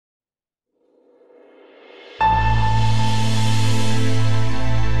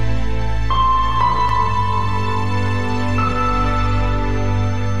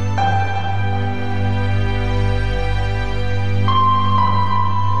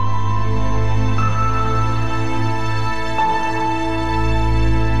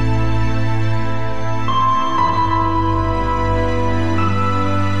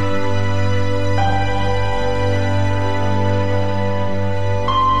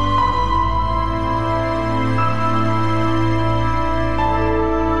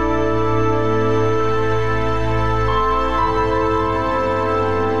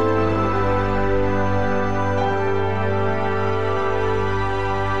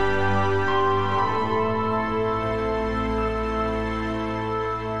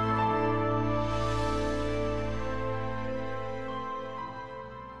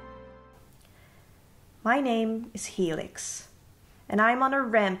My name is Helix, and I'm on a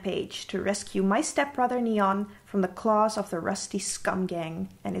rampage to rescue my stepbrother Neon from the claws of the Rusty Scum Gang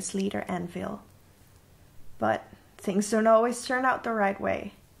and its leader Anvil. But things don't always turn out the right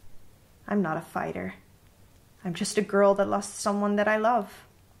way. I'm not a fighter. I'm just a girl that lost someone that I love.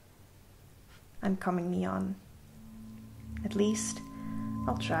 I'm coming, Neon. At least,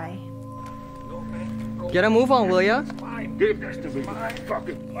 I'll try. Get a move on, will ya? Give this to me,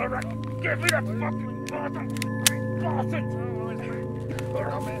 fucking... Alright, give me that fucking bastard!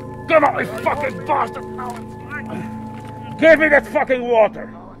 Come on, you fucking bastard! Give me that fucking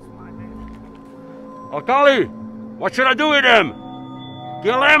water! Akali, what should I do with him?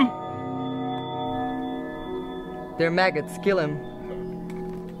 Kill him? They're maggots, kill him.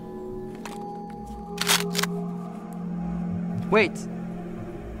 Wait.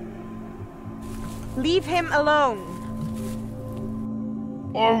 Leave him alone.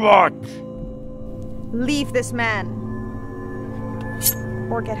 Or what? Leave this man.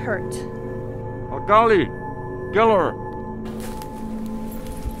 Or get hurt. Akali, kill her.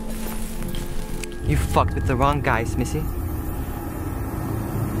 You fucked with the wrong guys, Missy.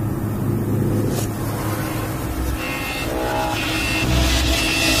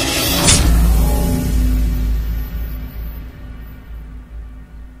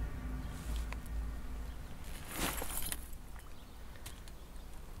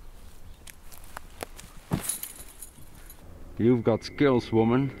 You've got skills,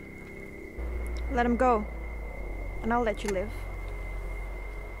 woman. Let him go, and I'll let you live.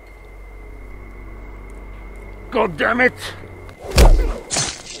 God damn it!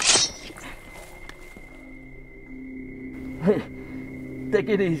 Hey, take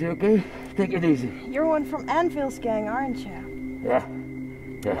it easy, okay? Take it easy. You're one from Anvil's gang, aren't you? Yeah.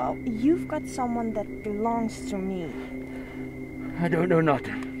 Well, you've got someone that belongs to me. I don't know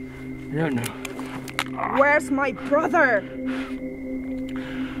nothing. I don't know. Where's my brother?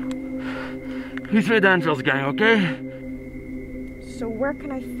 He's with Anvil's gang, okay? So where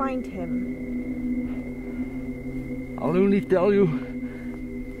can I find him? I'll only tell you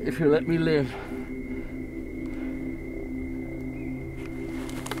if you let me live.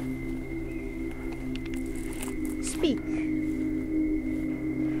 Speak.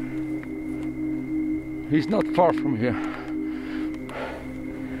 He's not far from here.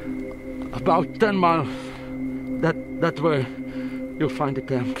 About 10 miles that way, you'll find the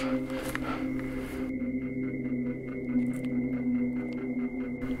camp.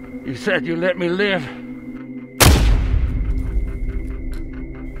 You said you let me live.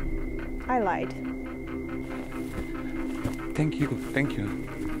 I lied. Thank you. Thank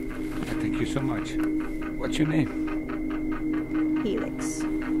you so much. What's your name? Helix.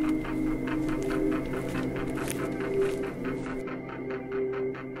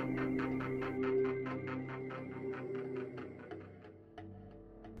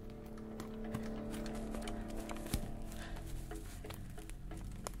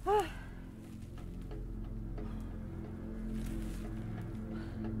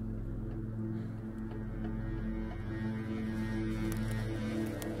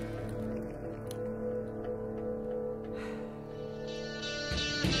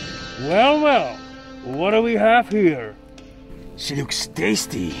 Well, what do we have here? She looks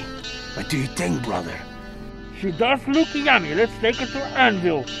tasty. What do you think, brother? She does look yummy. Let's take her to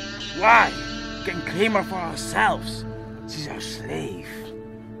Anvil. Why? We can claim her for ourselves. She's our slave.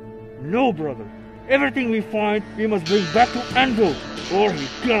 No, brother. Everything we find, we must bring back to Anvil, or he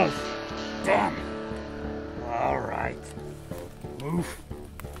kills us. Damn. All right. Move.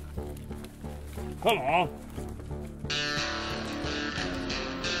 Come on.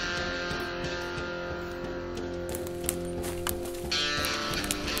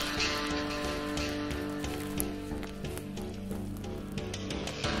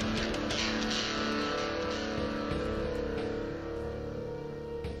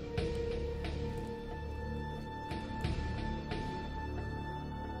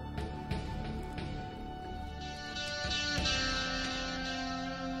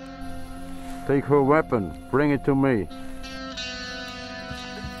 Take her weapon. Bring it to me.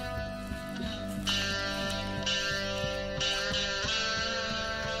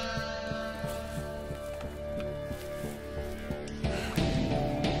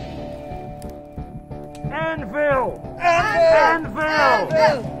 Anvil! Anvil!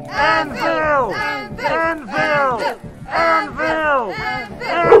 Anvil! Anvil! Anvil!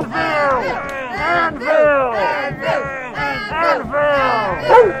 Anvil! Anvil!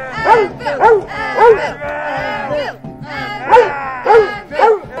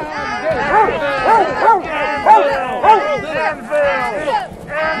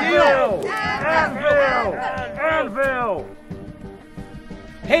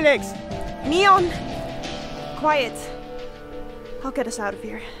 Helix! Neon! Quiet. I'll get us out of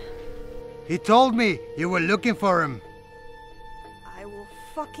here. He told me you were looking for him. I will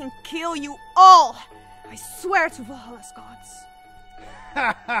fucking kill you all! I swear to Valhalla's gods.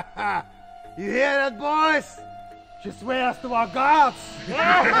 You hear that, boys? She swears to our gods.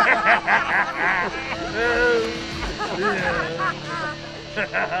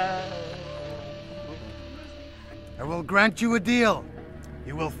 I will grant you a deal.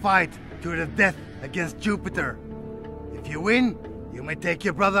 You will fight to the death against Jupiter. If you win, you may take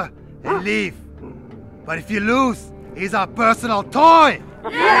your brother and leave. But if you lose, he's our personal toy!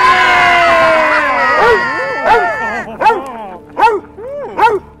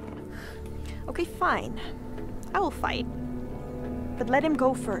 Okay, fine. I will fight. But let him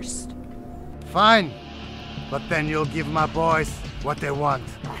go first. Fine. But then you'll give my boys what they want.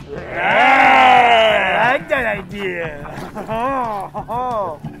 I like that idea.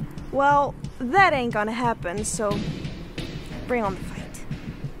 Well, that ain't gonna happen, so bring on the fight.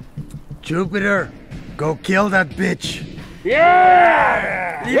 Jupiter, go kill that bitch.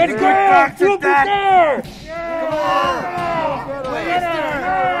 Yeah! Let's go back to that!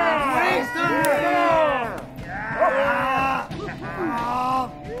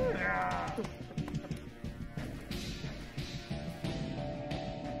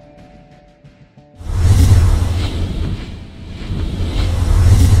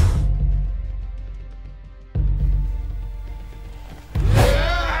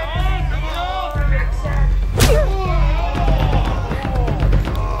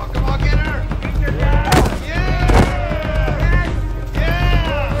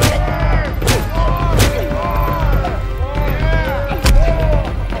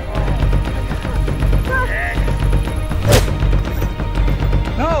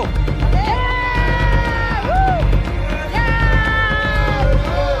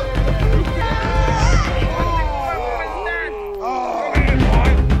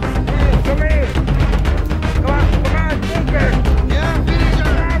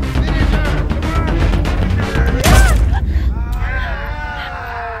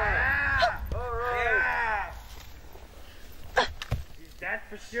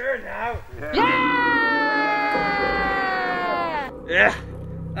 Yeah,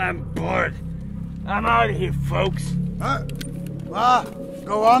 I'm bored. I'm out of here, folks. Well,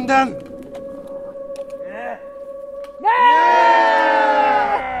 go on then. Yeah.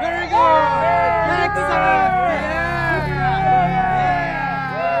 Very good. Excellent.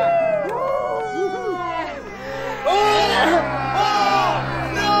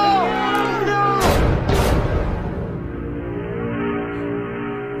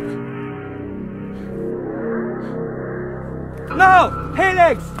 No!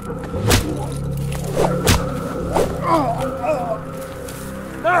 Helix!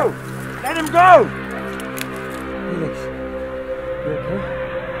 No! Let him go! Helix, you okay?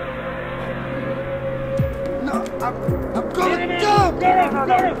 No, I'm gonna jump! Get him!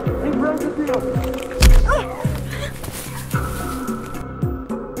 He broke the deal!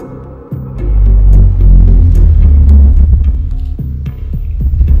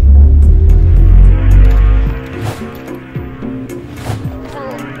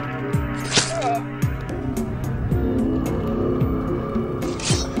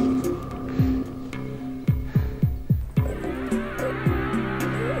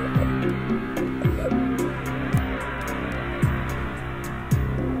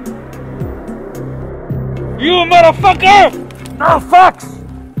 You motherfucker! No fucks!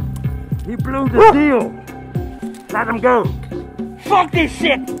 He blew the deal! Let him go! Fuck this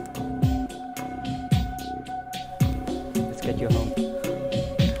shit! Let's get you home.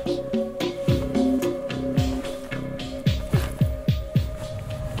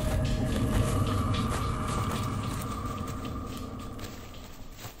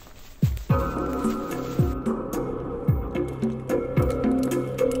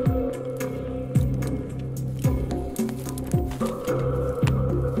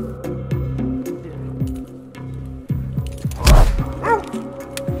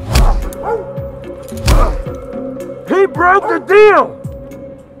 He broke the deal!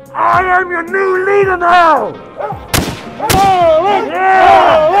 I am your new leader now! Yeah!